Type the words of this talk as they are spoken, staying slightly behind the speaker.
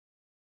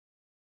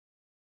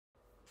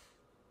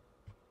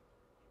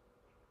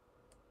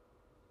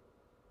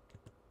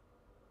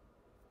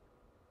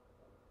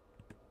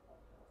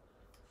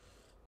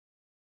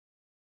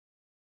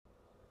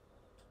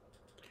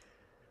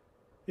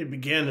It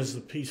began as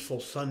a peaceful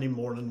Sunday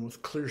morning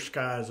with clear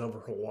skies over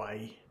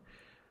Hawaii.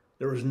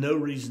 There was no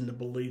reason to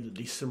believe that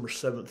December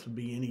 7th would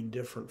be any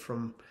different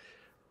from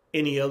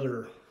any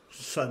other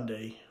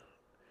Sunday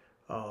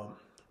on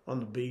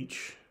the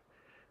beach,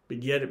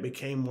 but yet it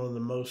became one of the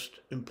most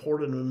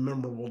important and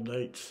memorable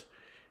dates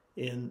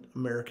in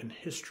American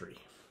history.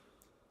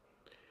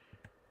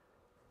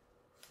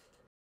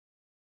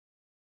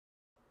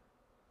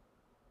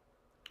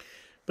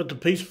 But the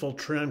peaceful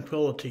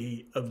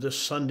tranquility of this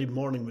Sunday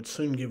morning would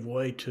soon give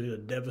way to a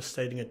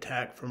devastating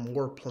attack from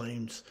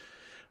warplanes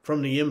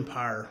from the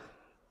Empire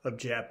of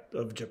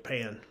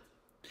Japan.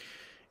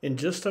 In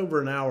just over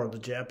an hour, the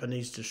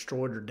Japanese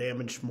destroyed or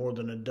damaged more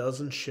than a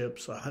dozen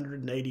ships,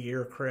 180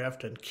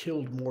 aircraft, and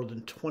killed more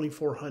than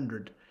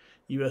 2,400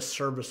 U.S.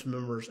 service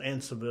members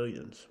and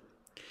civilians.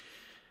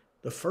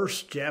 The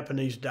first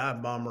Japanese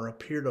dive bomber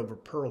appeared over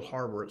Pearl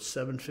Harbor at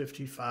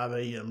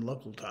 7:55 a.m.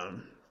 local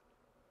time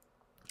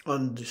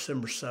on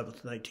December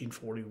 7th,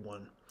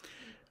 1941.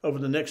 Over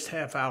the next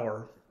half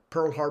hour,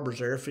 Pearl Harbor's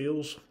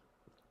airfields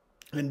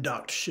and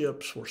docked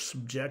ships were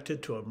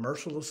subjected to a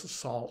merciless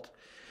assault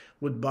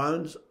with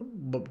bombs,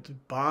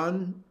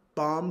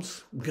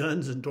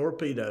 guns, and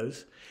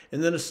torpedoes,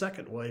 and then a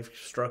second wave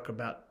struck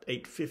about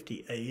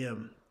 8:50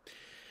 a.m.,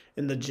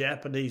 and the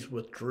Japanese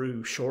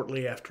withdrew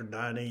shortly after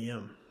 9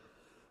 a.m.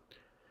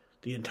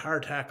 The entire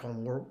attack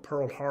on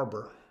Pearl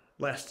Harbor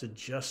lasted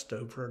just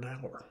over an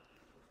hour.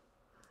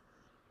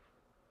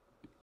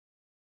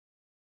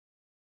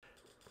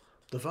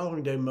 The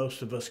following day,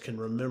 most of us can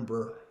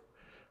remember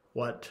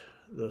what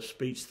the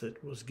speech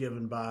that was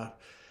given by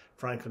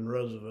Franklin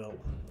Roosevelt.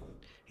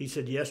 He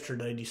said,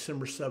 "Yesterday,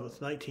 December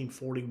 7th,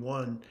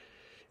 1941,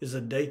 is a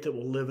date that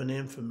will live in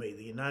infamy.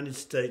 The United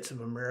States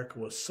of America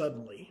was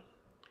suddenly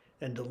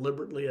and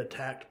deliberately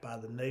attacked by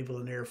the naval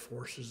and air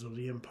forces of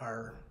the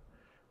Empire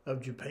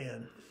of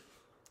Japan."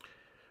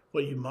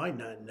 What you might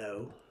not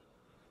know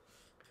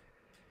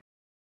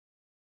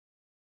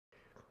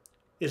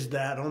is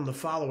that on the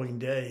following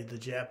day, the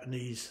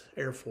Japanese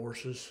air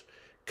forces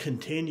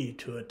continued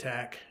to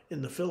attack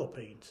in the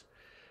Philippines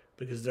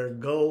because their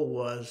goal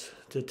was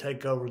to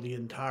take over the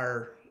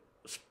entire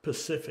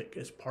Pacific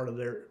as part of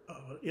their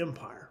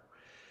empire.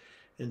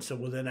 And so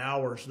within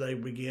hours, they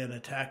began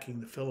attacking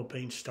the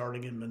Philippines,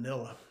 starting in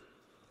Manila.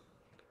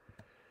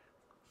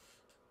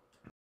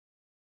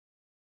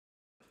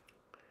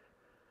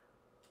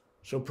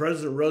 So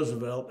President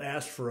Roosevelt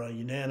asked for a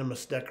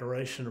unanimous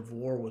declaration of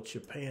war with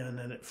Japan,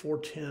 and at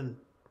 4:10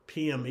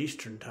 p.m.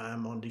 Eastern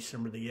Time on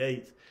December the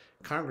 8th,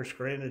 Congress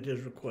granted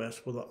his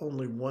request with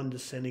only one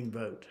dissenting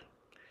vote.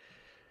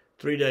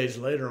 3 days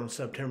later, on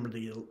December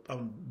the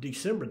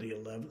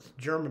 11th,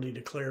 Germany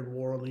declared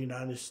war on the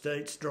United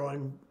States,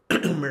 drawing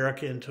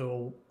America into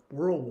a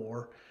world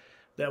war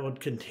that would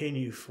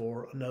continue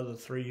for another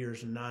 3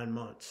 years and 9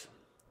 months.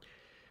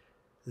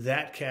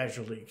 That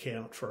casualty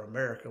count for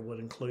America would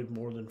include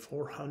more than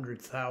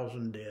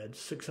 400,000 dead,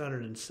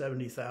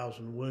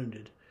 670,000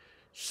 wounded,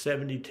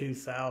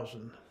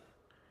 72,000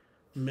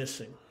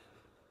 missing.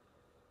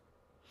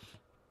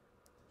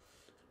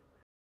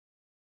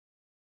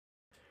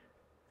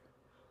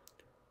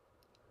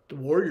 The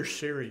Warrior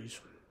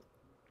series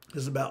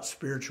is about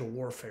spiritual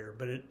warfare,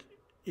 but it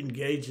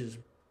engages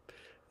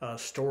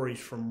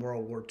stories from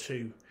World War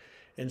II.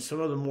 And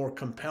some of the more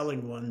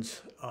compelling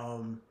ones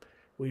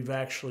we've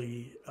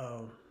actually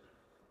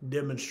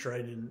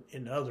demonstrated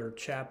in other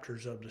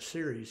chapters of the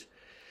series.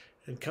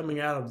 And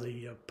coming out of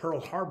the Pearl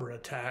Harbor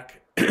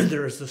attack,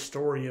 there is the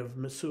story of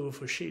Mitsuo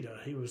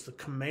Fuchida. He was the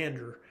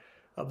commander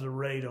of the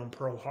raid on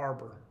Pearl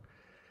Harbor.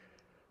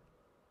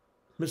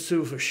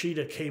 Mitsuo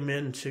Fuchida came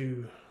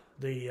into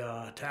the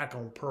attack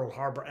on Pearl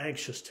Harbor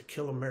anxious to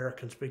kill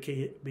Americans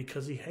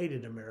because he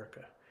hated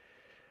America.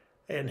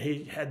 And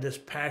he had this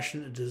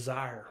passionate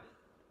desire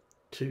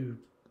to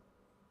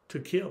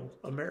kill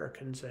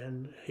Americans,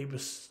 and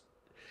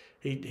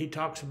he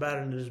talks about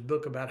it in his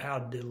book about how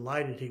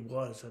delighted he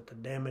was at the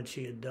damage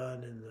he had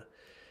done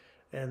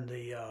and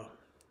the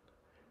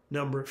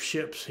number of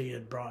ships he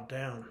had brought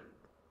down.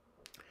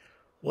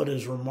 What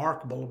is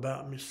remarkable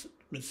about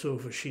Mitsuo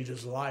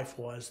Fushida's life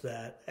was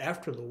that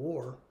after the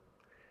war,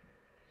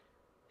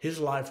 his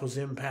life was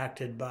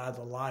impacted by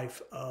the life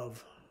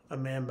of a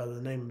man by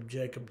the name of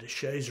Jacob de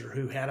Shazer,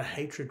 who had a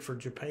hatred for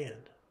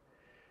Japan.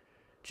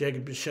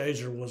 Jacob de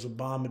Shazer was a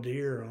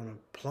bombardier on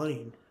a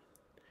plane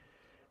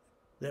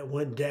that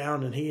went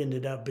down, and he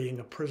ended up being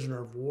a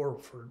prisoner of war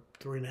for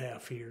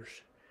 3.5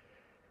 years.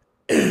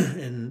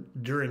 And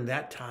during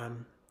that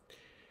time,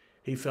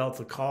 he felt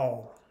the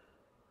call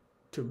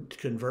to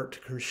convert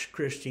to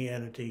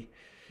Christianity,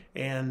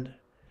 and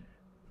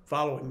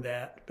following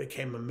that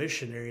became a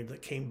missionary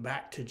that came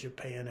back to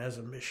Japan as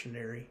a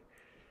missionary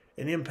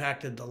and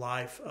impacted the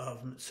life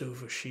of Mitsuo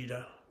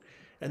Fuchida.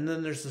 And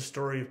then there's the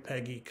story of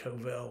Peggy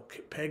Covell.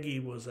 Peggy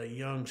was a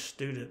young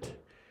student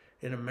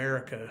in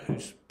America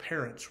whose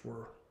parents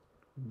were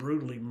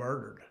brutally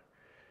murdered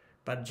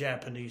by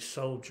Japanese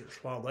soldiers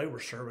while they were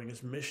serving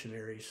as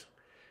missionaries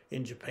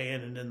in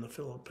Japan and in the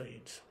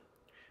Philippines.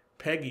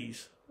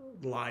 Peggy's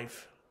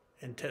life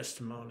and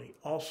testimony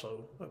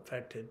also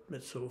affected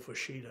Mitsuo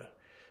Fuchida.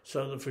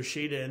 So the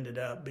Fuchida ended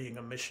up being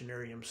a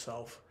missionary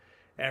himself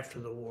after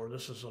the war.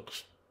 This is a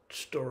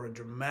story, a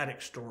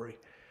dramatic story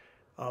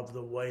of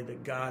the way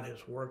that God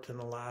has worked in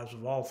the lives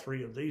of all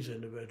three of these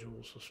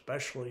individuals,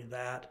 especially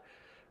that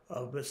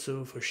of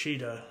Mitsuo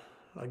Fuchida,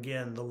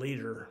 again, the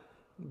leader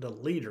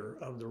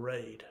of the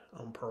raid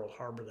on Pearl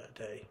Harbor that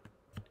day.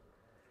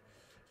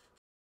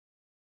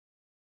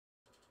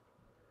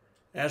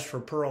 As for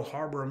Pearl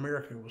Harbor,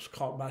 America was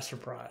caught by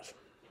surprise.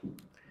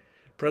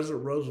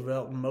 President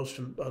Roosevelt and most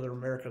other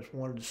Americans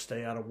wanted to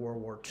stay out of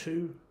World War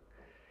II.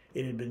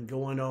 It had been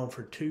going on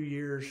for 2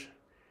 years,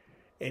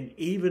 and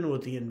even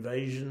with the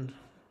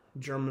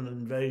German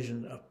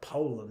invasion of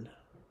Poland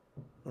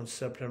on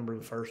September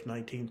 1st,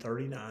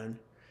 1939,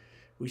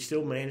 we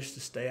still managed to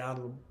stay out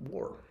of the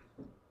war.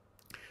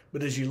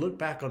 But as you look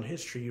back on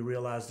history, you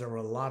realize there were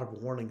a lot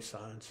of warning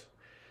signs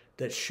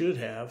that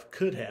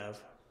could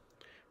have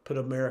put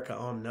America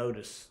on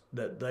notice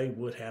that they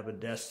would have a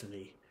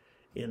destiny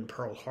in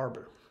Pearl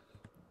Harbor.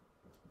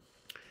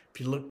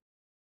 If you look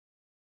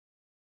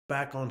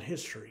back on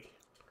history,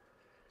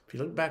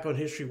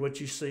 what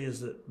you see is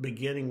that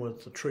beginning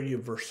with the Treaty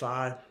of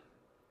Versailles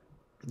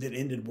that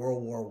ended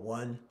World War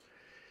I,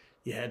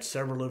 you had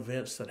several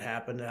events that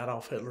happened.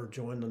 Adolf Hitler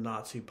joined the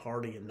Nazi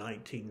Party in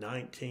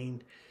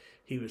 1919.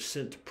 He was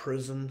sent to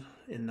prison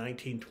in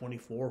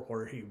 1924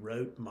 where he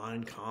wrote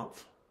Mein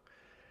Kampf.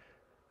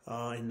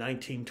 In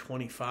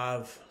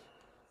 1925,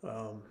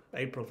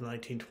 April of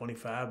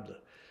 1925,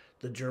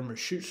 the German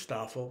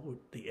Schutzstaffel,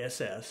 the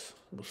SS,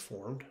 was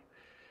formed.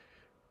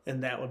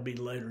 And that would be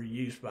later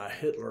used by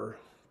Hitler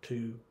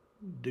to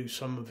do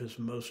some of his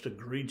most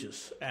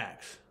egregious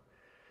acts.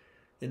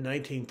 In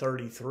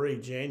 1933,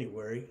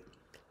 January,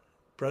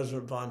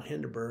 President von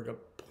Hindenburg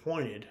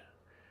appointed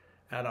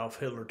Adolf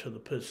Hitler to the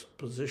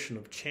position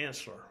of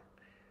Chancellor.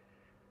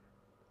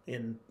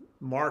 In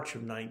March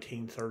of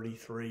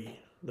 1933,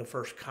 the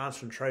first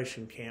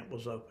concentration camp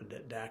was opened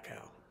at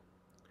Dachau.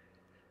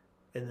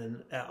 And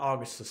then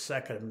August the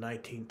 2nd of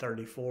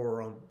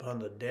 1934, upon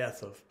the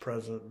death of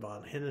President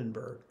von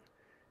Hindenburg,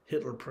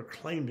 Hitler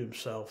proclaimed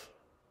himself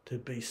to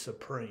be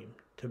supreme,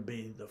 to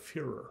be the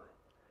Fuhrer.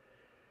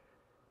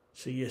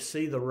 So you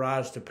see the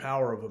rise to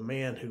power of a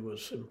man who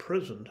was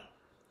imprisoned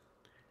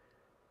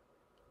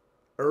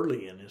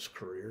early in his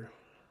career,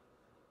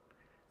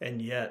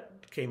 and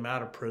yet came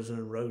out of prison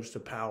and rose to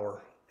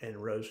power and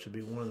rose to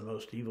be one of the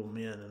most evil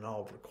men in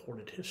all of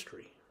recorded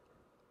history.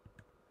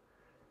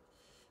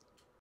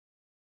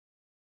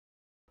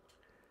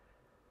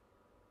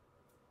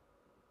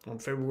 On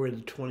February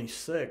the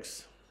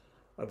 26th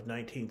of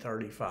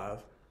 1935,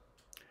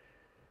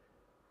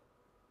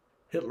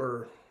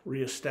 Hitler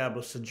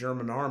reestablished the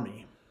German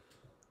army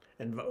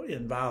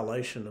in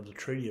violation of the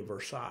Treaty of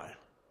Versailles.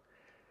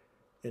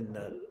 In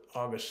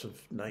August of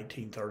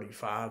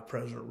 1935,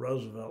 President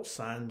Roosevelt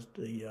signed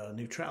the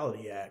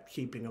Neutrality Act,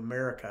 keeping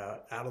America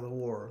out of the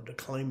war,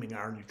 declaiming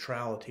our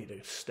neutrality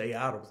to stay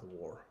out of the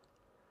war.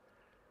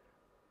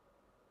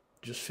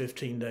 Just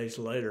 15 days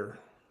later,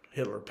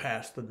 Hitler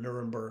passed the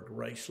Nuremberg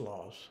race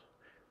laws,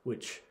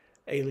 which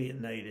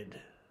alienated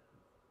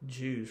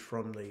Jews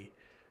from the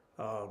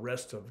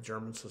rest of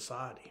German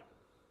society.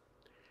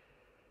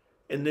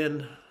 And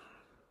then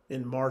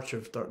in March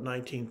of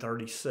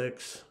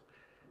 1936,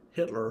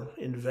 Hitler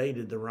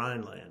invaded the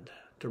Rhineland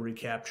to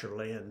recapture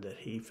land that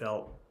he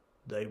felt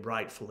they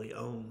rightfully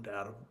owned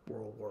out of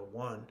World War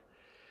I.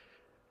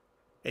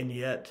 And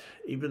yet,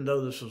 even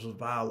though this was a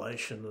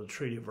violation of the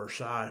Treaty of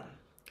Versailles,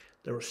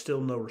 there was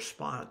still no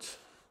response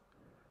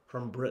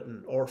from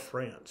Britain or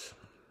France.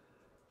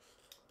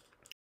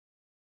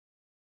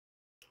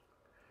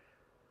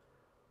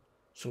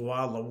 So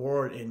while the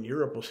war in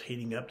Europe was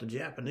heating up, the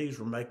Japanese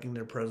were making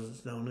their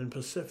presence known in the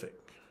Pacific.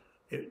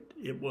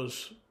 It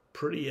was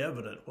pretty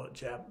evident what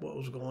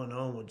was going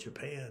on with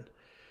Japan.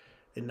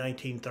 In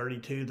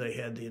 1932, they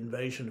had the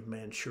invasion of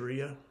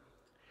Manchuria.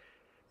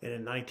 And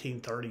in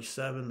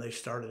 1937, they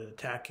started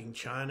attacking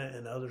China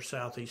and other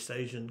Southeast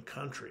Asian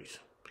countries.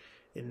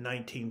 In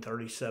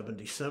 1937,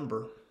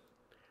 December,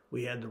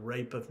 we had the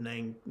rape of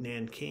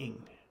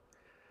Nanking,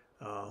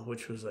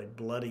 which was a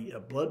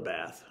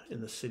bloodbath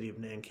in the city of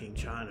Nanking,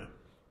 China,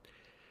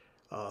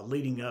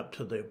 leading up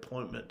to the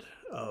appointment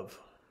of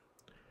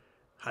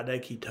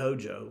Hideki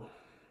Tojo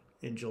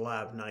in July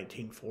of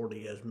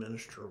 1940 as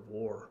Minister of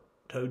War.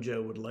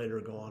 Tojo would later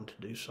go on to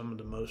do some of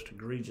the most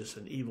egregious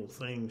and evil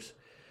things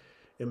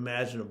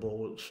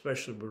imaginable,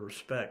 especially with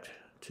respect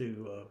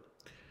to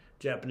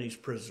Japanese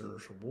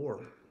prisoners of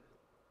war.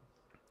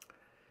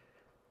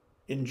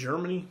 In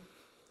Germany,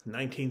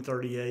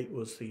 1938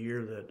 was the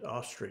year that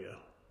Austria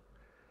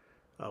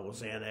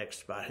was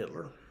annexed by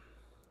Hitler.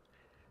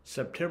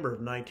 September of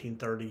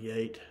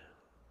 1938,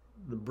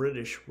 the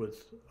British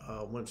with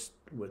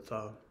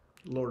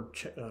Lord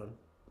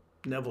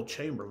Neville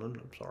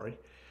Chamberlain,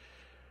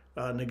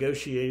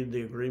 negotiated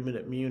the agreement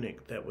at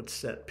Munich that would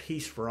set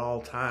peace for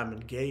all time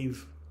and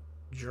gave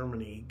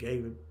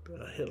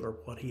Hitler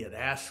what he had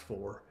asked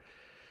for,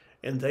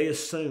 And they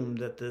assumed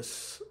that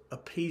this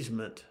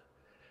appeasement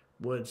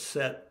would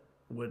set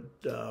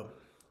the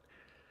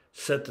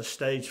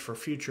stage for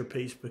future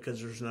peace,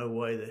 because there's no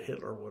way that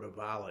Hitler would have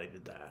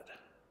violated that.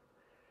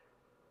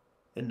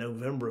 In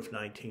November of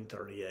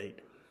 1938,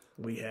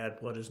 we had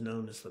what is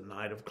known as the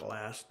Night of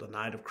Glass, the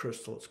Night of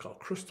Crystal. It's called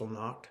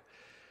Kristallnacht,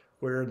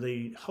 where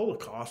the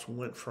Holocaust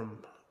went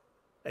from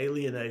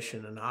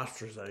alienation and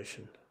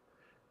ostracization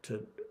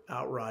to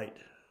outright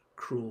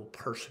cruel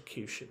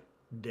persecution,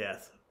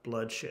 death,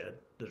 bloodshed,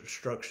 the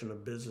destruction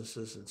of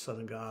businesses and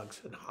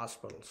synagogues and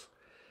hospitals.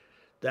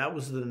 That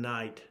was the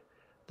night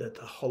that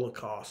the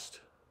Holocaust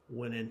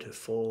went into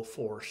full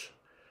force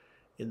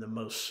in the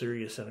most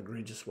serious and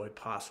egregious way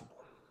possible.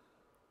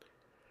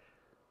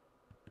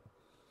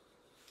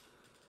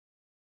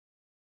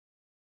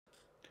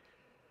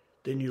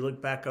 Then you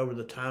look back over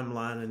the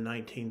timeline in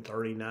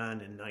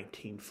 1939 and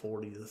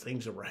 1940, the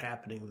things that were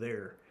happening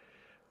there,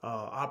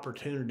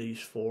 opportunities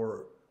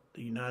for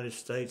the United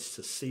States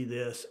to see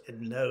this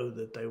and know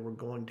that they were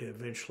going to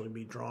eventually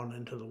be drawn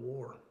into the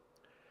war.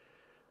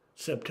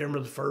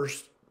 September the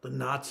 1st, the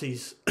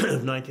Nazis of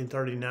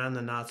 1939,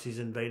 the Nazis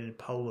invaded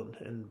Poland,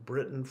 and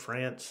Britain,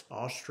 France,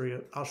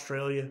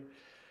 Australia,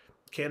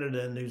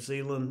 Canada, and New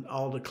Zealand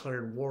all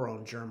declared war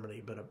on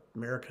Germany, but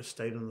America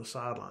stayed on the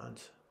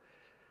sidelines.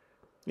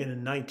 And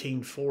in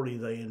 1940,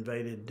 they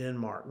invaded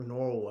Denmark,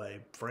 Norway,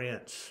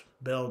 France,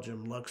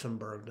 Belgium,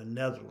 Luxembourg, the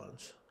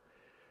Netherlands.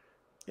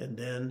 And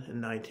then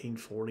in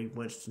 1940,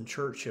 Winston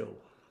Churchill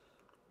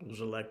was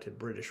elected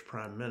British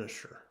Prime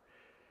Minister.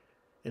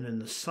 And in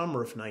the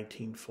summer of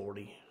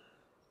 1940,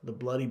 the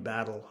bloody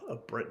Battle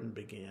of Britain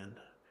began,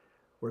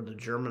 where the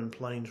German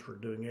planes were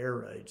doing air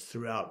raids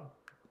throughout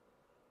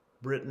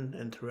Britain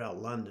and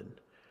throughout London.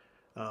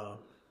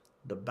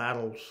 The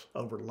battles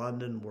over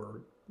London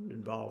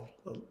involved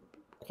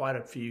quite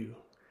a few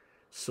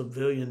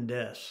civilian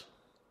deaths,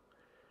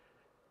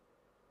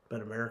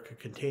 but America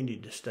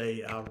continued to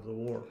stay out of the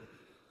war.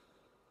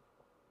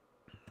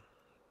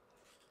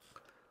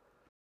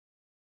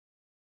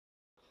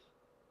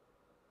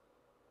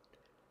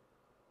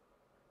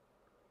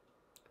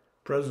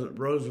 President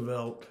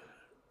Roosevelt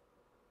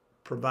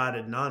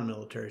provided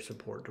non-military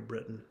support to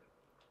Britain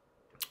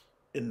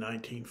in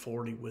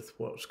 1940 with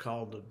what was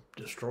called the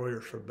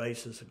Destroyers for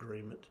Bases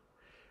Agreement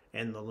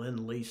and the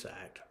Lend-Lease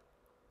Act.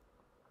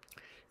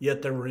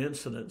 Yet there were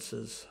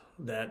incidences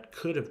that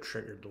could have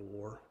triggered the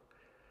war.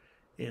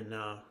 In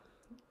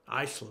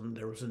Iceland,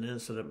 there was an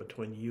incident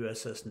between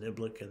USS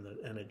Niblick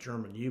and a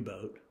German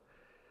U-boat.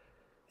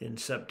 In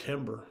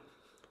September,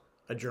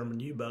 a German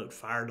U-boat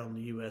fired on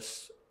the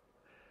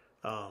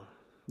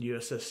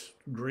USS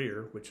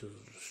Greer, which is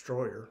a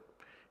destroyer.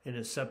 And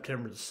in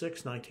September the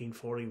 6th,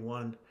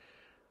 1941,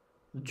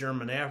 the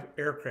German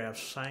aircraft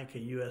sank a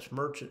U.S.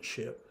 merchant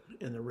ship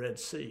in the Red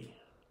Sea,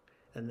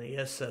 and the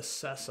SS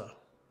Sessa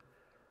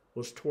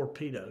was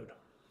torpedoed.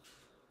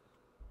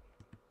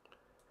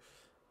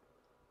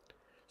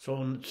 So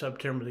on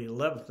September the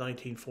 11th,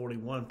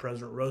 1941,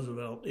 President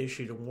Roosevelt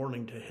issued a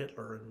warning to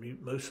Hitler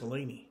and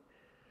Mussolini.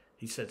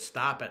 He said,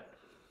 "Stop it."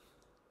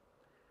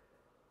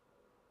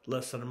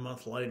 Less than a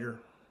month later,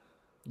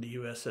 the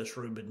USS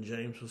Reuben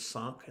James was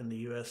sunk and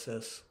the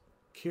USS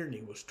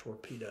Kearney was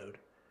torpedoed.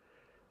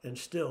 And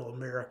still,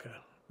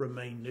 America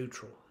remained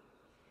neutral.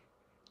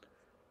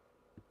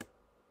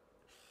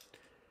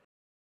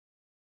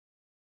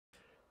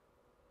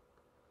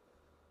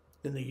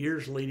 In the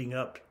years leading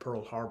up to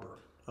Pearl Harbor,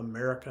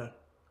 America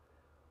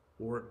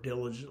worked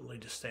diligently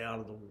to stay out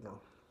of the war.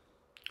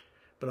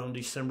 But on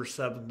December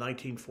 7,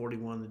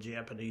 1941, the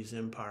Japanese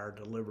Empire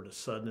delivered a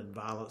sudden and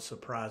violent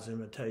surprise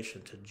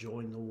invitation to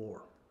join the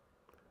war.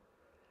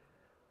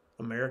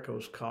 America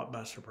was caught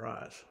by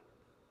surprise.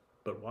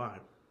 But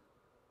why?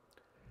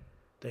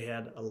 They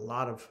had a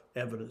lot of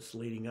evidence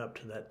leading up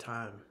to that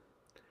time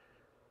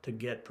to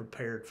get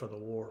prepared for the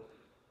war.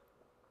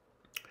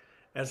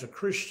 As a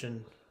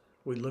Christian,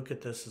 we look at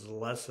this as a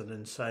lesson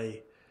and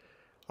say,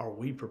 are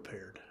we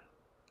prepared?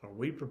 Are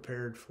we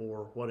prepared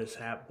for what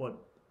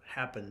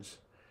happens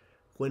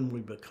when we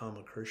become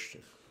a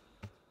Christian?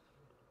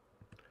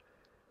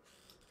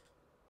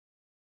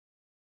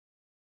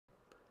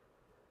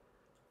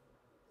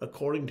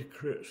 According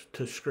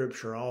to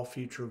Scripture,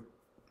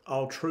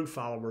 all true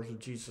followers of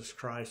Jesus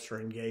Christ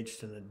are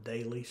engaged in a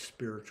daily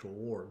spiritual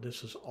war.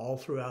 This is all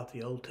throughout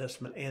the Old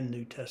Testament and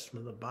New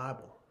Testament of the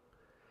Bible.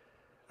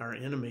 Our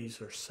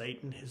enemies are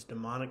Satan, his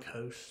demonic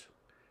hosts,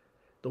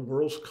 the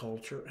world's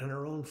culture, and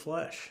our own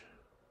flesh.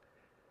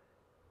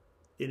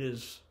 It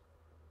is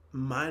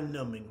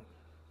mind-numbing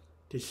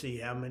to see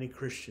how many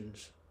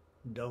Christians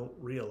don't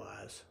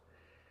realize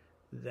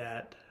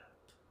that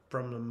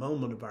from the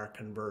moment of our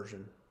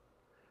conversion,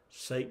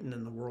 Satan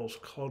and the world's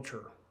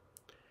culture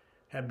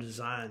have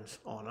designs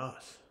on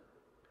us.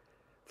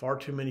 Far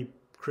too many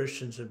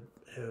Christians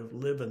have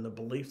lived in the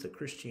belief that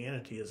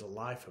Christianity is a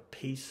life of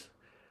peace,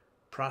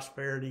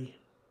 prosperity,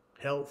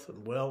 health,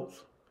 and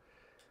wealth,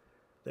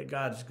 that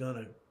God's going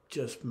to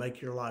just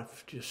make your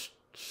life just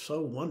so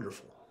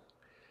wonderful.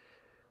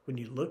 When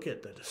you look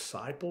at the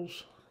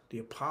disciples, the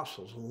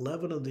apostles,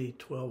 11 of the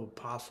 12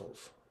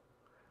 apostles,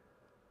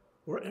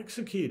 were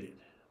executed.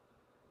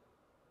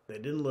 They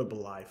didn't live a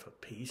life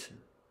of peace and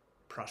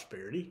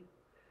prosperity.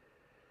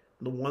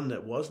 The one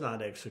that was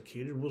not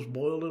executed was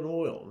boiled in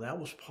oil. That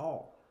was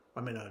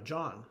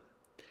John,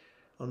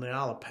 on the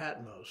Isle of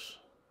Patmos.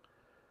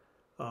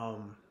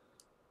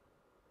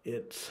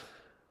 It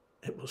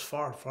was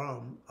far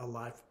from a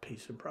life of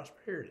peace and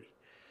prosperity.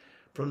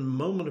 From the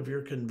moment of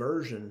your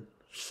conversion,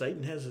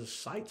 Satan has his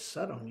sights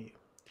set on you.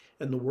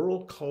 And the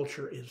world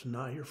culture is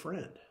not your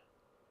friend.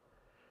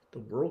 The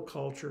world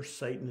culture,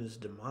 Satan, is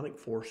demonic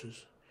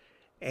forces,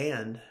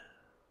 and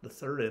the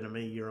third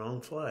enemy, your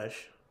own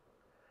flesh,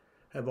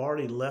 have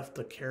already left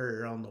the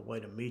carrier on the way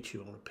to meet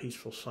you on a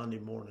peaceful Sunday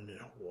morning in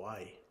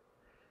Hawaii.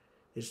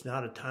 It's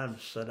not a time to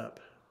set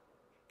up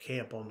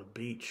camp on the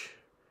beach.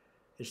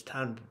 It's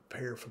time to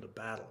prepare for the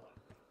battle.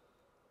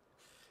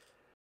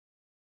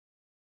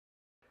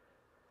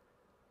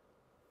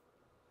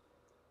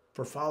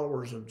 For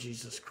followers of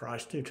Jesus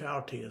Christ,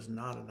 neutrality is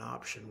not an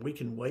option. We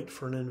can wait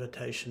for an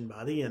invitation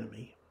by the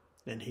enemy,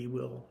 and he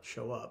will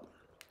show up.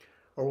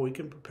 Or we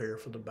can prepare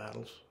for the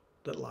battles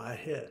that lie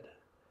ahead.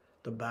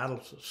 The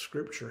battles that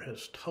Scripture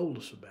has told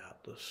us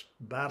about, the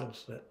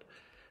battles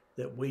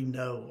that we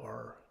know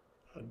are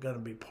going to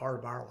be part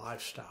of our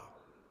lifestyle.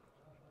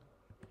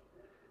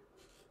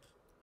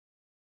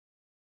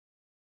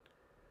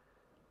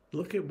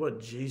 Look at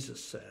what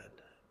Jesus said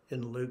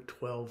in Luke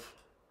 12,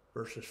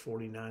 verses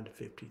 49 to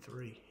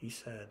 53. He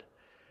said,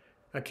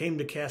 I came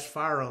to cast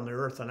fire on the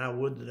earth, and I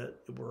would that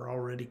it were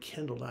already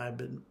kindled. I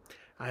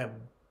have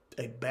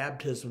a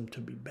baptism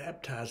to be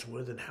baptized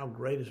with, and how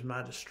great is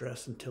my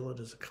distress until it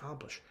is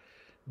accomplished.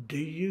 Do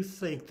you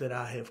think that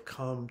I have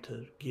come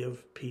to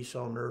give peace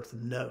on earth?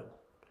 No.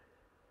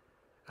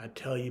 I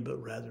tell you,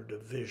 but rather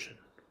division.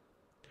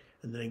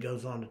 And then he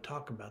goes on to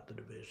talk about the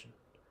division.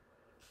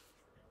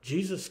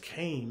 Jesus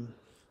came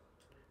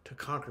to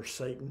conquer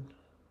Satan.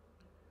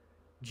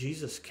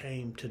 Jesus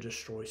came to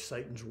destroy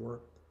Satan's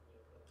work.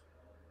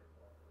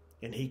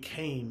 And he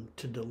came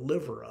to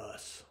deliver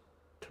us,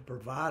 to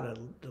provide a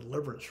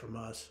deliverance from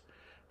us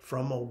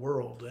from a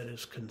world that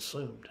is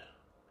consumed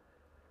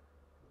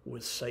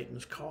with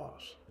Satan's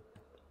cause.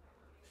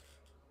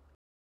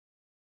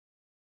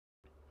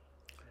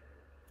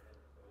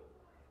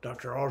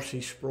 Dr.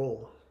 R.C.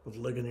 Sproul of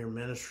Ligonier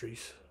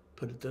Ministries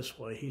put it this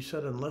way. He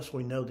said, unless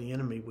we know the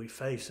enemy we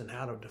face and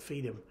how to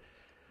defeat him,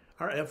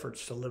 our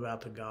efforts to live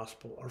out the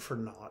gospel are for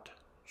naught.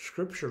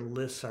 Scripture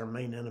lists our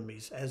main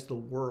enemies as the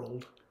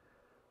world,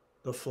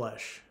 the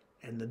flesh,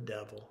 and the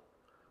devil,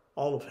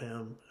 all of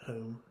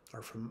whom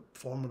are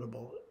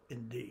formidable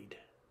indeed.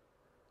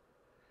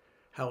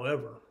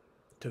 However,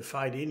 to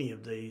fight any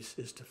of these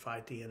is to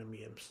fight the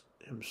enemy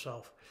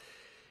himself.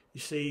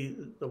 You see,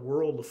 the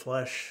world, the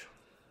flesh,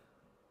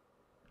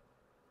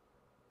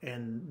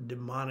 and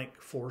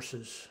demonic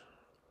forces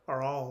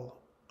are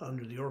all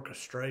under the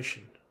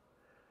orchestration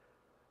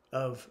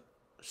of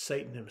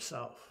Satan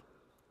himself.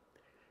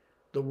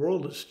 The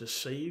world is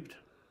deceived.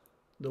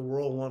 The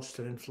world wants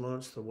to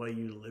influence the way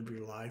you live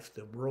your life.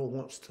 The world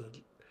wants to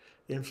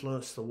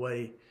influence the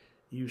way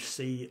you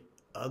see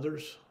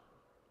others.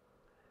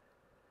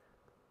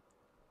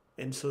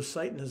 And so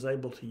Satan is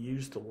able to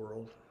use the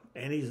world,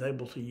 and he's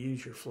able to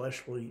use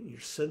your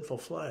sinful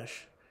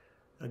flesh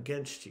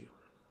against you.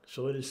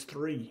 So it is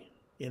three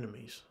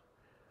enemies,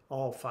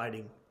 all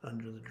fighting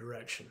under the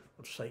direction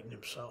of Satan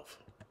himself.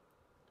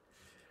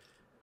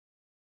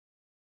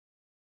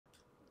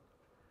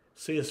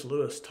 C.S.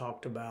 Lewis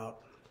talked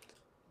about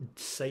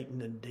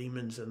Satan and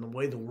demons and the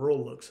way the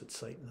world looks at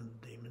Satan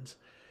and demons.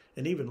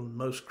 And even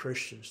most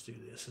Christians do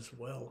this as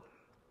well.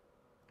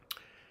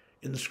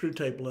 In the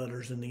Screwtape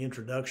Letters, in the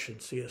introduction,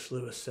 C.S.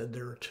 Lewis said,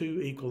 there are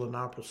two equal and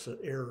opposite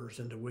errors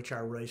into which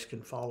our race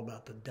can fall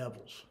about the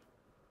devils.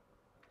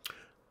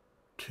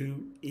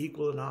 Two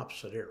equal and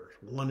opposite errors.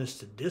 One is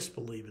to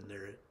disbelieve in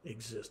their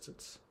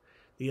existence.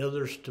 The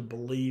other is to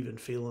believe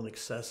and feel an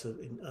excessive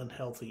and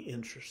unhealthy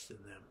interest in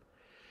them.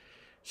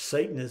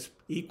 Satan is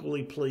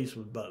equally pleased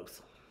with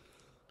both.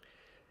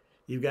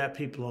 You've got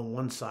people on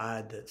one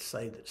side that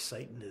say that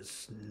Satan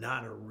is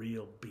not a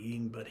real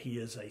being, but he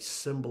is a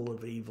symbol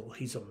of evil.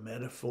 He's a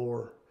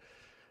metaphor.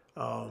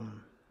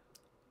 And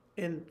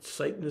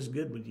Satan is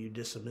good with you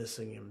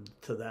dismissing him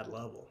to that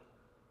level.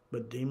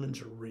 But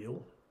demons are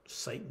real.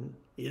 Satan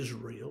is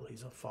real.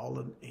 He's a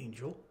fallen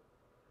angel.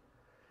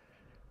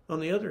 On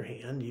the other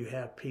hand, you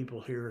have people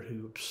here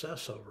who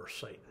obsess over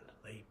Satan.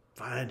 They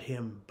find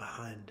him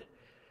behind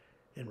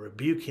and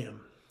rebuke him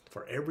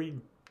for every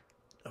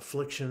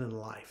affliction in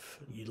life.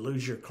 You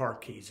lose your car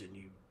keys and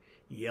you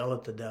yell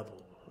at the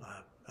devil.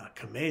 I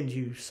command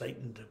you,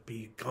 Satan, to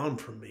be gone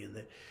from me.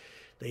 And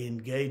they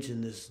engage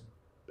in this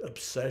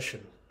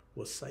obsession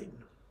with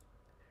Satan.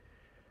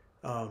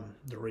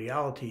 The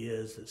reality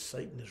is that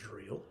Satan is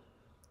real.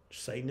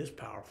 Satan is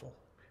powerful,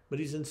 but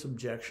he's in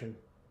subjection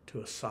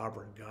to a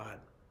sovereign God.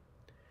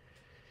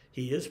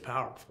 He is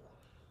powerful,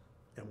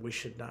 and we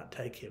should not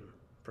take him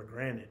for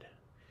granted.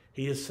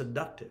 He is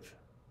seductive.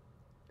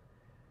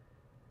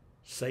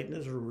 Satan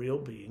is a real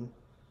being,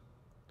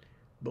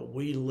 but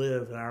we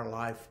live in our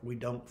life, we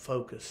don't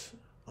focus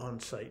on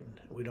Satan.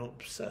 We don't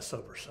obsess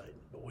over Satan,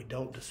 but we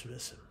don't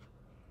dismiss him.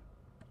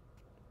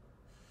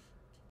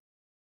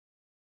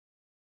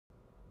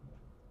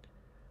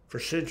 For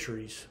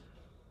centuries,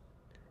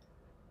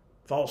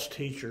 false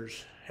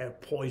teachers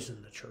have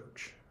poisoned the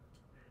church,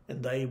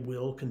 and they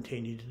will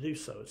continue to do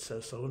so. It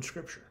says so in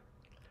Scripture.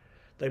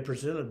 They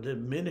present a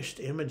diminished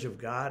image of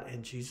God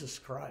and Jesus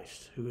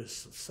Christ, who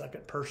is the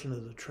second person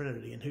of the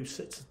Trinity and who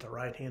sits at the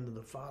right hand of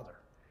the Father.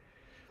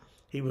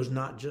 He was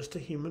not just a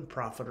human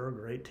prophet or a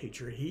great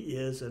teacher. He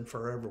is and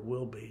forever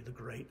will be the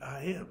great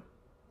I Am.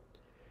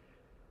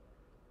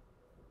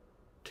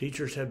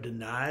 Teachers have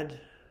denied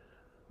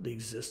the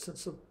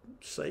existence of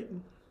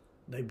Satan.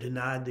 They've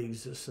denied the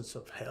existence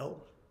of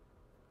hell.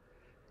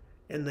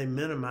 And they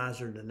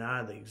minimize or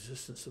deny the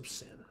existence of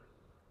sin.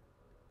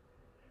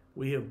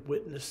 We have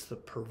witnessed the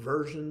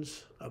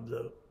perversions of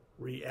the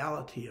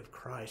reality of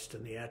Christ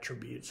and the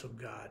attributes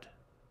of God.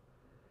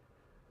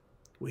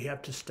 We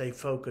have to stay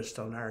focused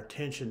on our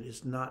attention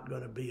is not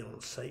going to be on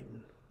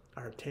Satan.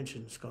 Our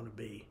attention is going to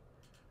be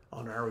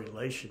on our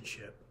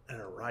relationship and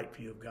a right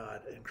view of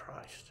God and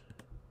Christ.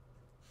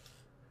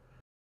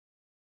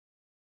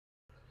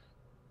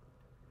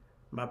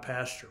 My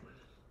pastor,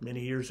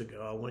 many years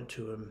ago, I went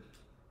to him,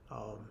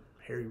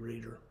 Harry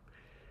Reeder,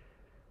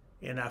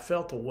 and I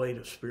felt the weight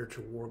of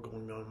spiritual war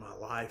going on in my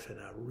life, and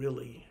I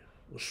really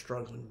was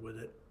struggling with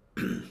it.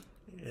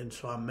 And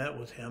so I met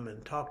with him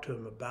and talked to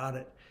him about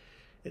it,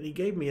 and he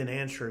gave me an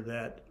answer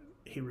that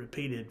he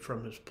repeated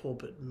from his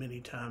pulpit many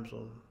times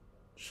on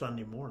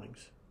Sunday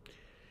mornings.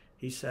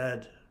 He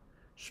said,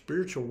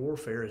 spiritual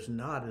warfare is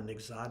not an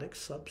exotic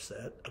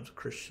subset of the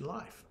Christian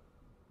life.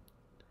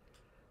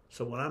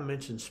 So when I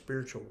mentioned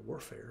spiritual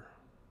warfare,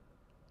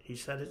 he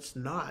said it's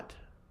not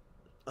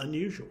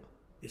unusual.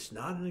 It's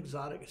not an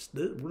exotic.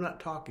 We're not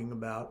talking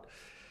about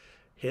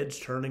heads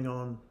turning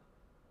on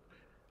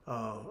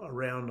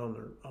around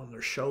on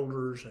their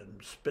shoulders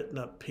and spitting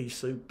up pea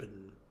soup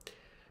and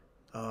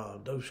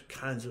those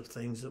kinds of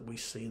things that we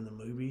see in the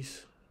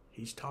movies.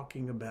 He's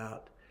talking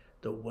about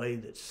the way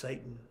that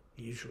Satan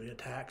usually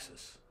attacks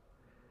us.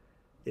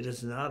 It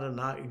is not an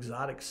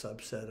exotic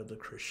subset of the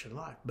Christian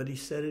life, but he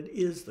said it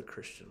is the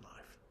Christian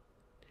life.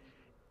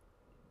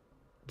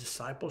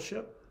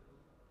 Discipleship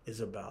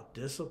is about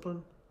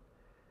discipline.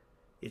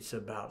 It's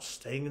about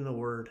staying in the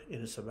Word,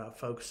 and it's about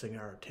focusing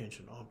our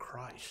attention on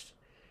Christ.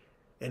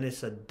 And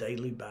it's a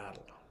daily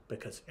battle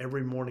because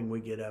every morning we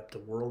get up, the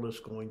world is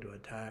going to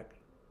attack.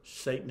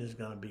 Satan is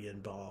going to be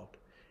involved,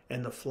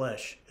 and the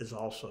flesh is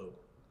also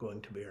going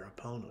to be our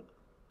opponent.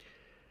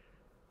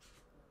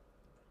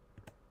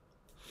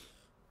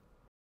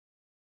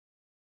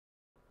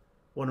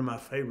 One of my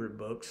favorite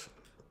books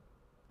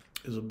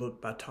is a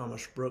book by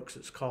Thomas Brooks.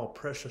 It's called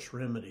Precious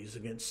Remedies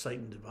Against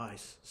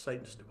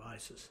Satan's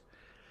Devices.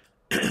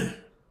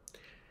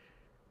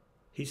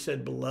 He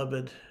said,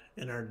 "Beloved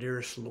and our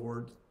dearest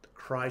Lord,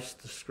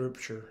 Christ, the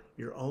Scripture,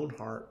 your own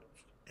heart,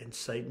 and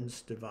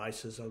Satan's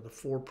devices are the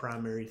four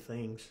prime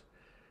things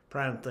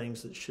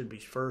that should be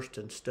first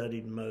and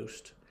studied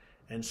most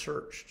and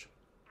searched.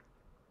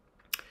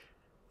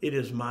 It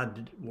is my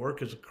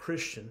work as a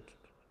Christian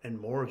and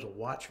more as a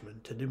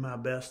watchman to do my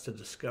best to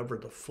discover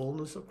the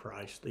fullness of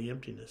Christ, the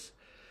emptiness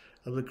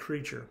of the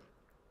creature,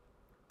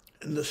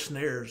 and the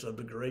snares of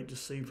the great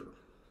deceiver."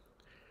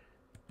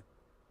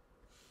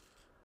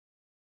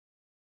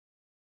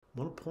 I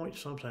want to point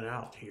something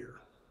out here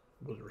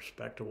with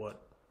respect to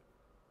what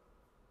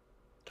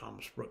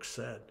Thomas Brooks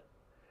said.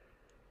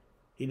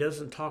 He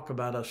doesn't talk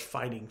about us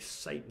fighting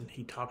Satan.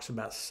 He talks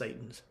about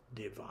Satan's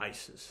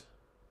devices.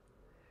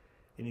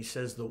 And he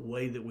says the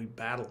way that we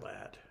battle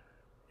that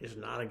is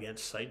not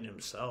against Satan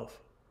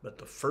himself, but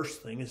the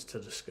first thing is to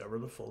discover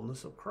the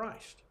fullness of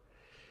Christ.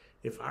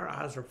 If our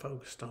eyes are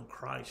focused on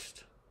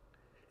Christ,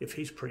 if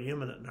he's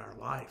preeminent in our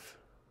life,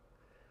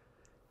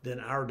 then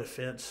our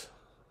defense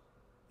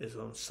is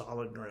on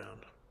solid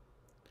ground.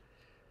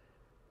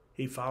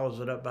 He follows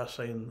it up by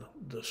saying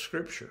the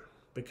Scripture,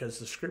 because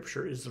the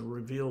Scripture is the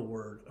revealed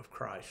word of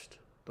Christ,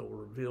 the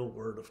revealed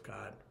word of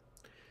God.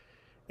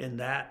 And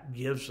that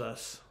gives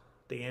us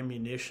the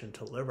ammunition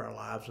to live our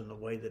lives in the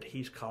way that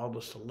he's called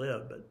us to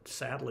live. But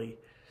sadly,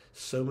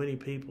 so many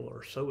people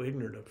are so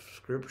ignorant of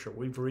Scripture.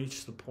 We've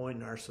reached the point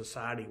in our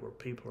society where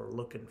people are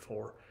looking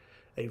for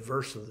a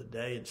verse of the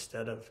day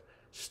instead of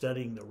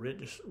studying the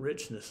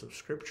richness of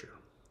Scripture.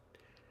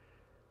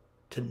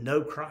 To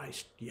know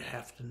Christ, you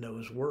have to know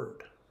his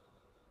word.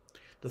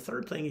 The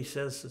third thing he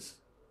says is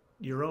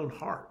your own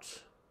hearts.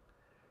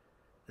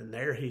 And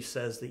there he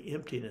says the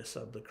emptiness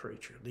of the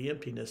creature, the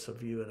emptiness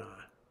of you and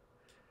I.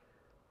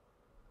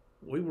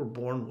 We were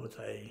born with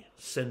a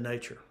sin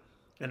nature,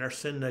 and our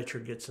sin nature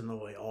gets in the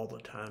way all the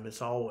time.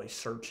 It's always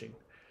searching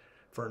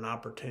for an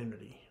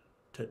opportunity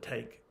to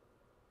take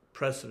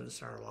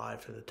precedence in our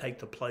life and to take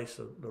the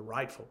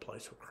rightful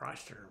place of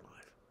Christ in our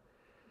life.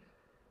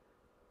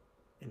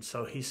 And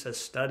so he says,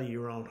 study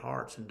your own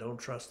hearts and don't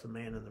trust the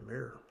man in the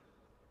mirror.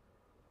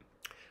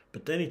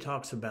 But then he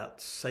talks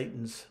about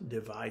Satan's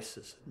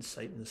devices and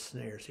Satan's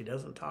snares. He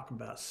doesn't talk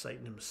about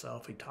Satan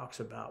himself. He talks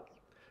about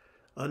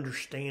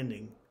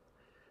understanding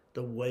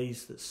the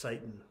ways that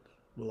Satan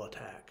will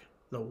attack,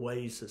 the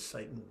ways that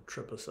Satan will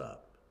trip us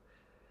up.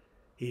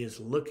 He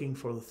is looking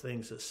for the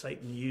things that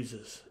Satan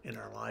uses in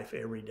our life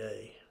every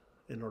day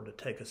in order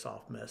to take us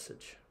off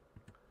message.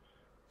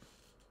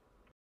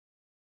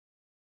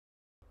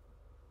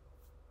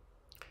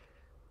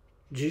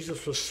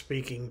 Jesus was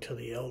speaking to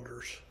the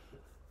elders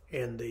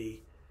and the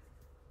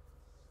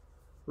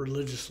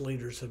religious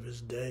leaders of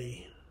his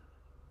day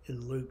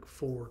in Luke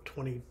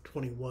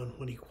 4:20-21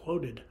 when he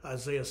quoted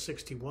Isaiah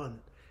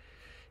 61.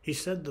 He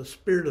said, "The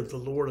Spirit of the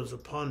Lord is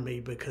upon me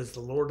because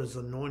the Lord has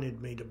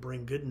anointed me to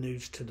bring good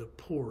news to the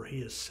poor.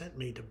 He has sent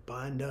me to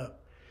bind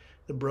up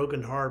the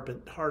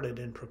brokenhearted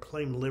and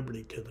proclaim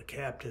liberty to the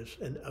captives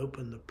and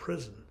open the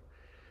prison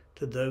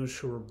to those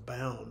who are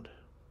bound."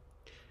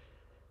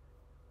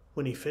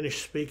 When he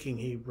finished speaking,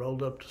 he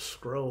rolled up the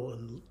scroll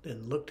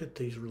and looked at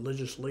these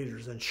religious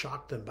leaders and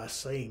shocked them by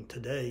saying,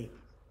 "Today,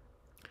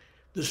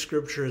 the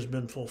scripture has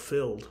been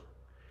fulfilled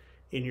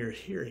in your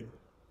hearing."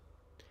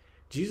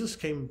 Jesus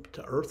came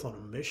to earth on a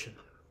mission.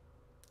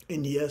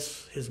 And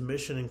yes, his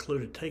mission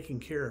included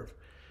taking care of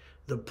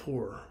the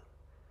poor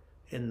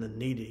and the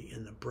needy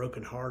and the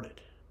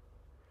brokenhearted.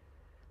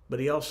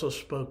 But he also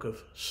spoke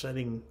of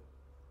setting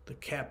the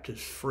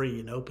captives free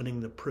and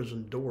opening the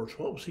prison doors.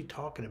 What was he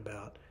talking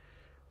about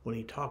when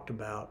he talked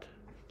about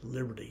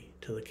liberty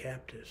to the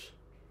captives?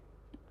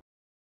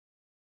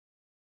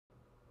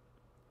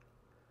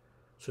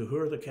 So who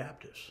are the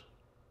captives?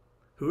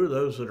 Who are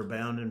those that are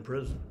bound in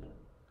prison?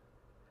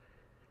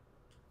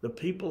 The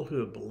people who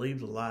have believed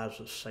the lies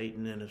of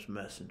Satan and his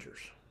messengers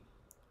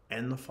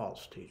and the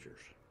false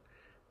teachers,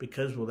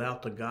 because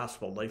without the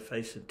gospel they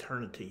face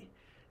eternity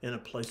in a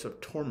place of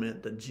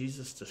torment that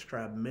Jesus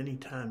described many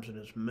times in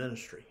his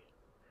ministry.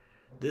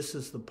 This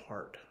is the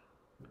part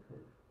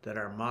that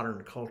our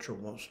modern culture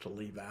wants to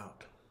leave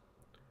out.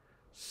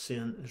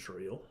 Sin is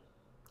real,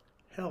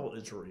 hell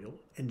is real,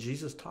 and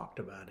Jesus talked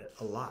about it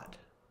a lot.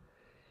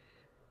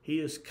 He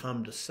has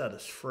come to set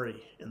us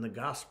free, and the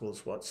gospel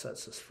is what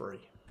sets us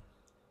free.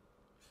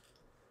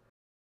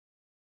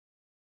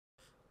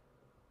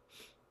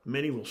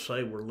 Many will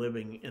say we're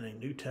living in a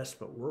New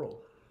Testament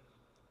world.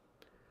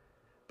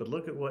 But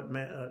look at what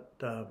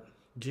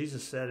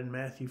Jesus said in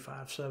Matthew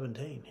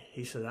 5:17.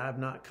 He said, "I have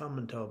not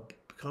come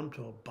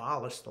to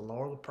abolish the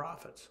law of the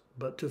prophets,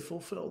 but to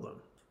fulfill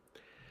them.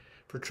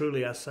 For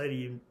truly I say to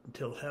you,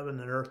 until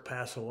heaven and earth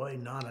pass away,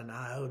 not an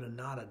iota,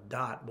 not a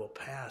dot will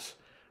pass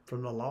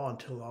from the law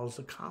until all is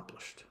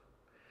accomplished.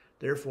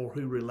 Therefore,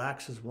 who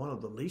relaxes one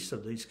of the least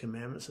of these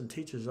commandments and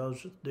teaches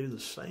others to do the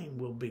same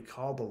will be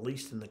called the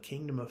least in the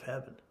kingdom of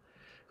heaven.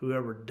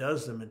 Whoever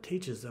does them and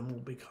teaches them will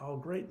be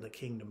called great in the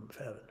kingdom of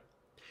heaven."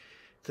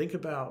 Think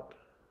about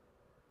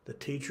the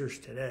teachers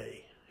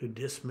today who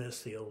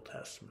dismiss the Old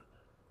Testament.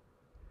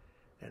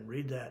 And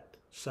read that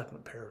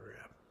second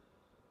paragraph.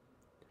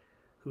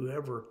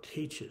 Whoever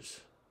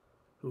teaches,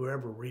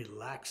 whoever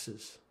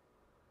relaxes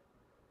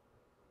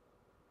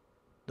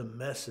the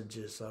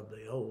messages of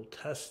the Old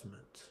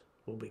Testament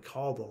will be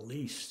called the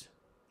least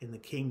in the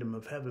kingdom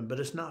of heaven. But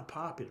it's not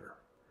popular.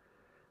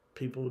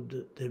 People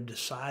have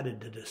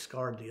decided to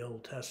discard the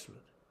Old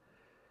Testament.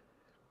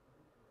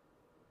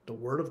 The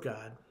Word of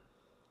God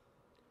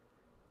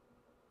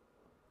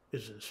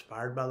is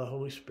inspired by the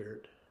Holy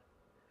Spirit,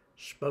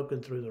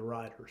 spoken through the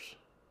writers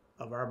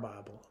of our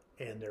Bible,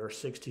 and there are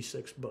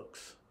 66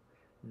 books,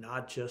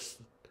 not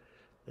just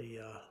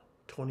the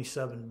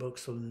 27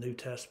 books of the New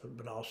Testament,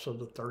 but also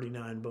the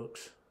 39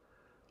 books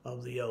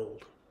of the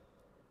Old.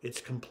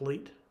 It's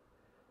complete,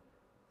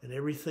 and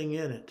everything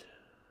in it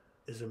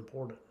is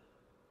important.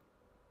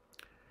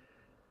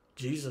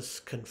 Jesus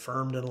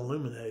confirmed and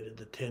illuminated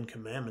the 10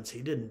 Commandments.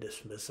 He didn't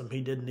dismiss them.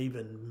 He didn't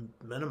even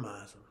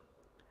minimize them.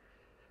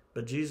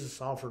 But Jesus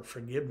offered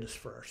forgiveness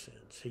for our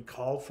sins. He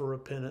called for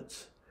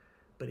repentance,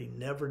 but he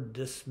never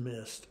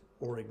dismissed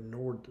or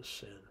ignored the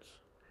sins.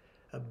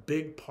 A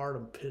big part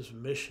of his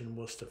mission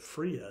was to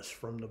free us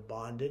from the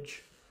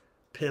bondage,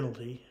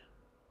 penalty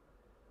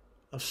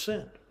of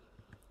sin.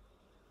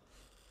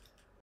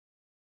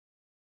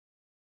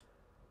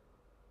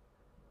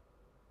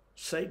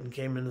 Satan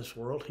came in this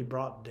world. He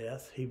brought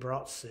death. He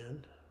brought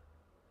sin.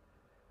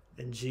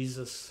 And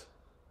Jesus'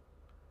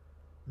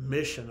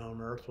 mission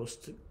on earth was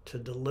to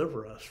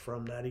deliver us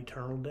from that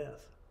eternal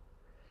death.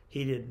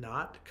 He did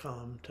not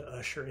come to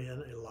usher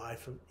in a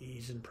life of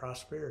ease and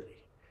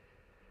prosperity.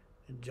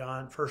 In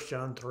 1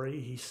 John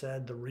 3, he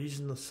said the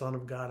reason the Son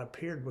of God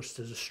appeared was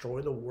to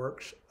destroy the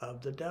works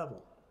of the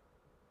devil.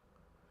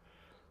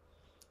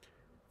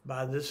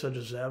 By this it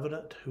is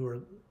evident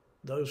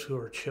those who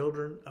are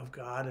children of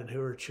God and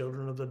who are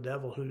children of the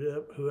devil.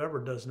 Whoever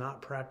does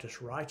not practice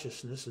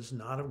righteousness is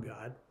not of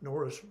God,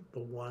 nor is the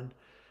one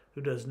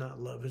who does not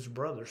love his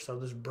brother. So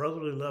this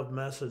brotherly love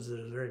message that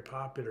is very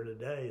popular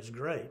today is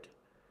great.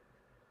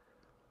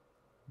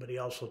 But he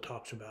also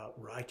talks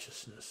about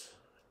righteousness,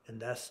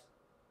 and that's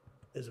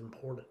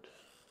important.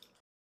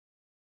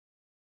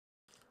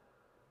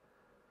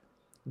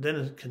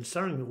 Then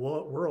concerning the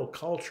world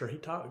culture,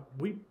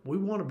 we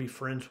want to be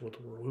friends with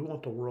the world. We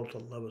want the world to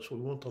love us. We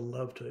want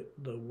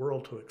the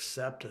world to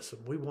accept us,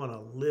 and we want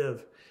to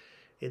live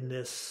in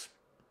this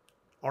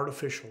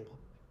artificial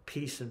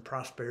peace and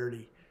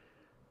prosperity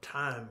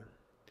time.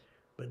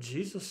 But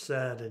Jesus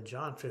said in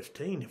John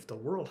 15, if the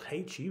world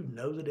hates you,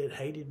 know that it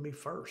hated me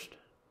first.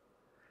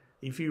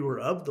 If you were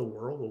of the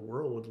world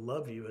would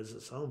love you as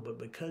its own. But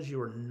because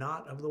you are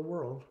not of the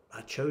world,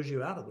 I chose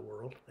you out of the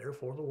world.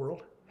 Therefore, the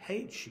world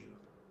hates you.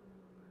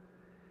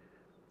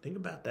 Think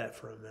about that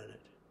for a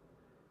minute.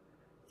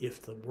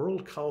 If the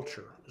world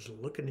culture is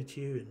looking at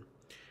you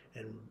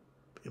and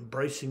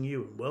embracing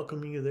you and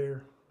welcoming you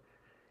there,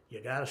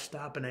 you got to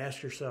stop and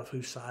ask yourself,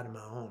 whose side am I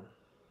on?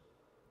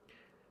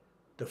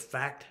 The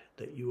fact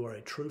that you are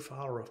a true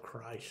follower of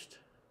Christ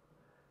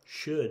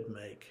should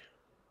make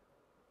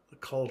the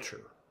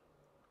culture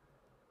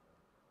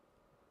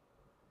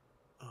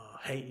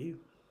hate you.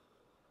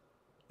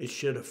 It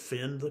should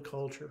offend the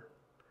culture.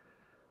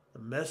 The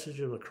message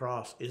of the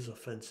cross is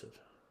offensive.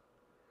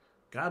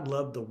 God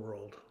loved the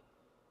world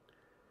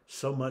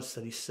so much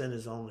that he sent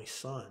his only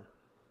son,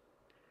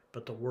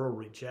 but the world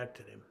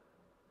rejected him.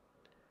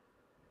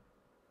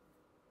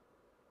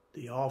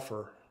 The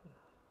offer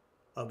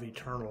of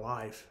eternal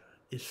life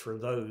is for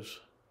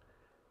those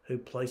who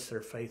place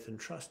their faith and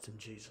trust in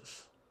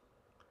Jesus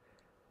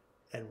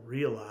and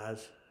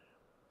realize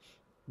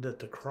that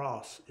the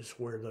cross is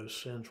where those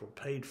sins were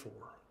paid for.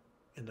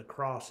 And the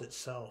cross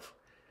itself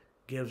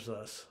gives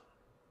us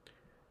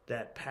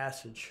that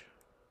passage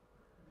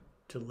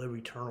to live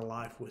eternal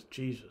life with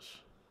Jesus.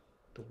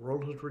 The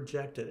world has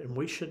rejected, and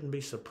we shouldn't be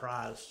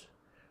surprised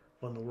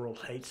when the world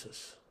hates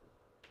us.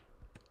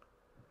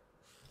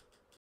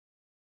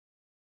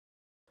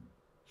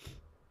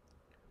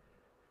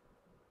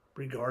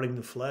 Regarding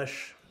the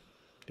flesh,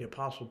 the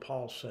Apostle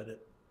Paul said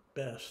it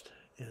best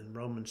in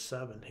Romans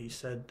 7. He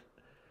said,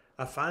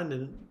 I find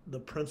in the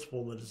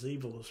principle that is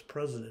evil is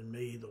present in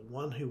me, the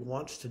one who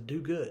wants to do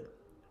good.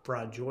 For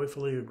I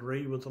joyfully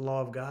agree with the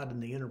law of God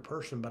in the inner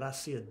person, but I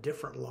see a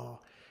different law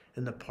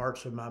in the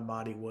parts of my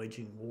body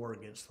waging war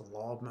against the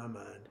law of my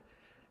mind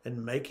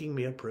and making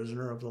me a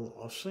prisoner of the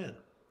law of sin.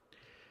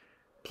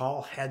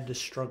 Paul had this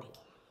struggle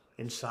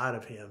inside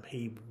of him.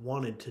 He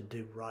wanted to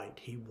do right.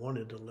 He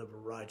wanted to live a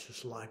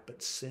righteous life,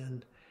 but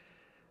sin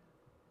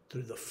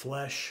through the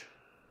flesh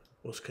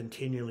was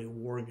continually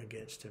warring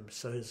against him.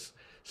 So his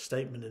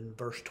statement in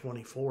verse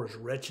 24 is,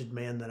 wretched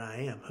man that I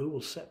am, who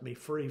will set me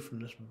free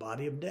from this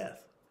body of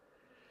death?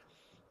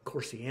 Of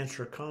course, the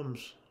answer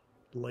comes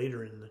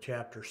later in the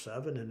chapter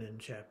 7 and in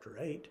chapter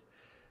 8.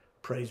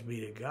 Praise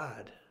be to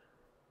God,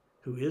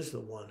 who is the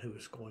one who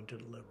is going to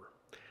deliver.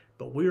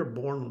 But we are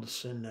born with a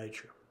sin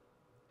nature.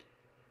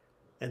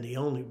 And the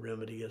only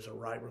remedy is a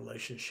right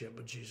relationship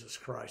with Jesus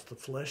Christ. The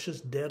flesh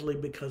is deadly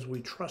because we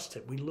trust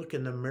it. We look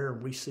in the mirror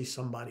and we see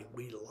somebody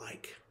we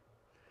like.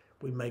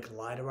 We make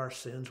light of our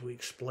sins. We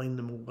explain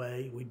them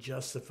away. We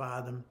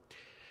justify them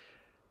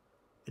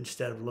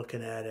instead of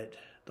looking at it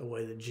the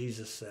way that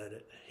Jesus said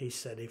it. He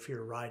said, if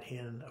your right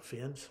hand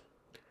offends,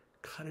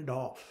 cut it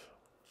off.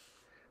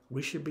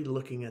 We should be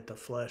looking at the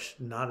flesh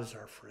not as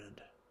our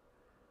friend,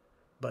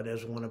 but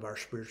as one of our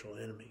spiritual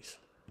enemies.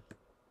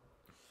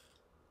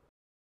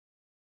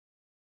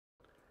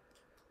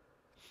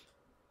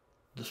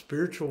 The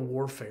spiritual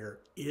warfare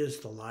is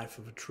the life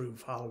of a true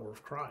follower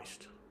of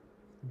Christ.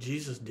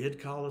 Jesus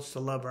did call us to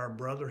love our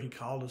brother. He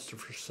called us to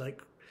forsake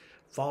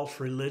false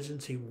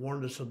religions. He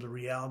warned us of the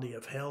reality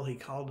of hell. He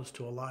called us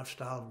to a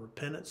lifestyle of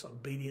repentance,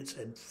 obedience,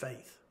 and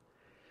faith.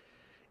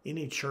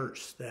 Any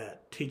church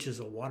that teaches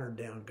a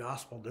watered-down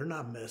gospel, they're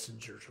not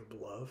messengers of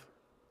love.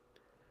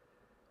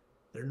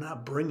 They're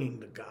not bringing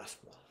the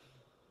gospel.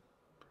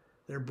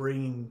 They're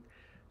bringing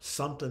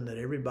something that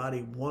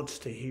everybody wants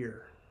to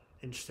hear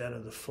instead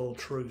of the full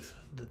truth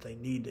that they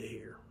need to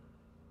hear.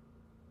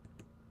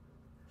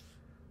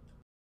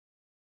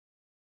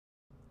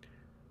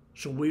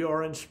 So we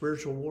are in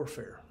spiritual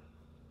warfare.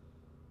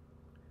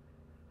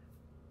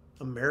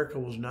 America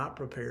was not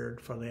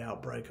prepared for the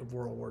outbreak of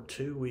World War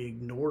II. We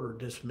ignored or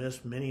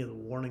dismissed many of the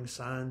warning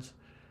signs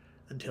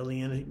until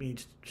the enemy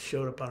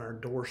showed up on our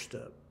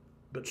doorstep.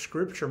 But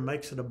Scripture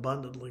makes it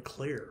abundantly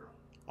clear,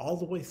 all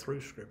the way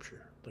through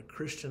Scripture, the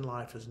Christian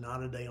life is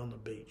not a day on the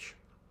beach.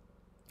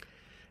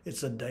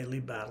 It's a daily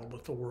battle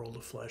with the world, the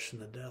flesh,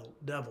 and the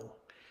devil.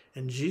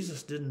 And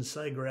Jesus didn't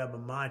say, grab a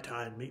Mai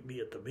Tai and meet me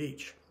at the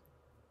beach.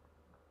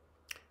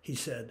 He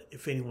said,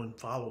 if anyone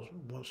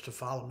wants to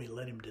follow me,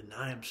 let him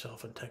deny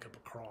himself and take up a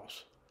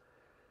cross.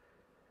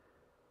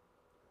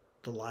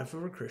 The life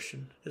of a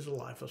Christian is a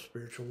life of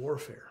spiritual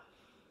warfare.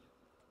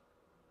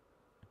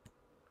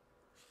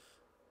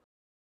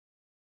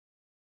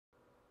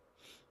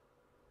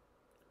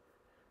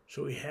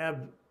 So we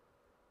have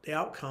the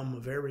outcome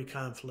of every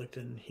conflict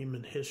in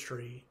human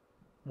history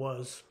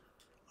was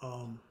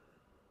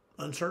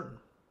uncertain,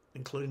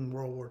 including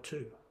World War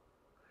II.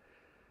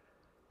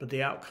 But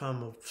the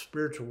outcome of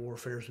spiritual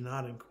warfare is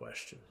not in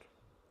question.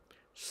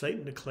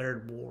 Satan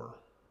declared war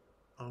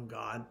on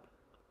God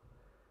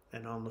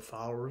and on the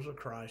followers of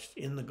Christ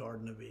in the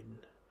Garden of Eden.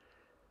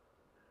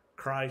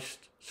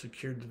 Christ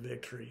secured the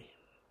victory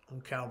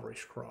on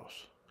Calvary's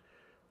cross.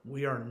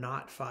 We are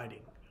not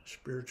fighting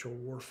spiritual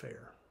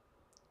warfare.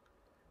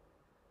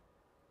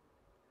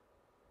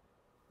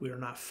 We are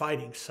not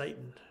fighting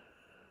Satan,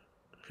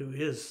 who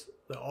is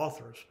the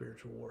author of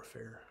spiritual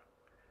warfare.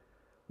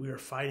 We are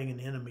fighting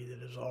an enemy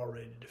that is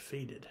already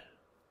defeated.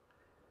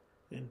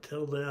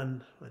 Until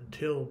then,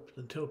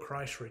 until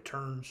Christ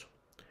returns,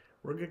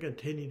 we're going to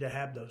continue to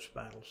have those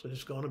battles. It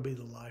is going to be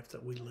the life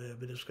that we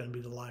live. It is going to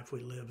be the life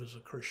we live as a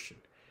Christian.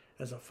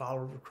 As a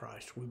follower of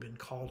Christ, we've been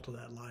called to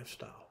that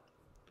lifestyle.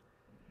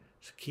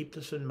 So keep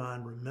this in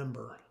mind.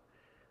 Remember,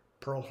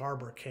 Pearl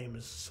Harbor came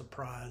as a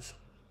surprise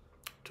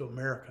to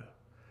America.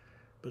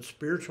 But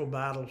spiritual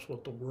battles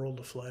with the world,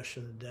 the flesh,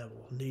 and the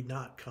devil need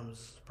not come as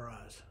a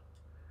surprise.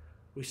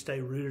 We stay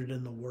rooted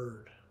in the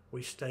Word.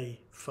 We stay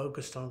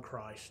focused on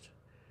Christ.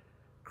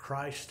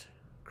 Christ,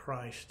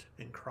 Christ,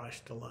 and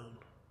Christ alone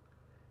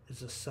is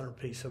the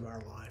centerpiece of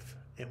our life,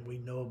 and we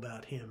know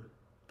about Him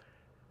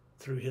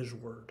through His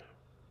Word.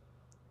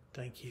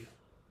 Thank you.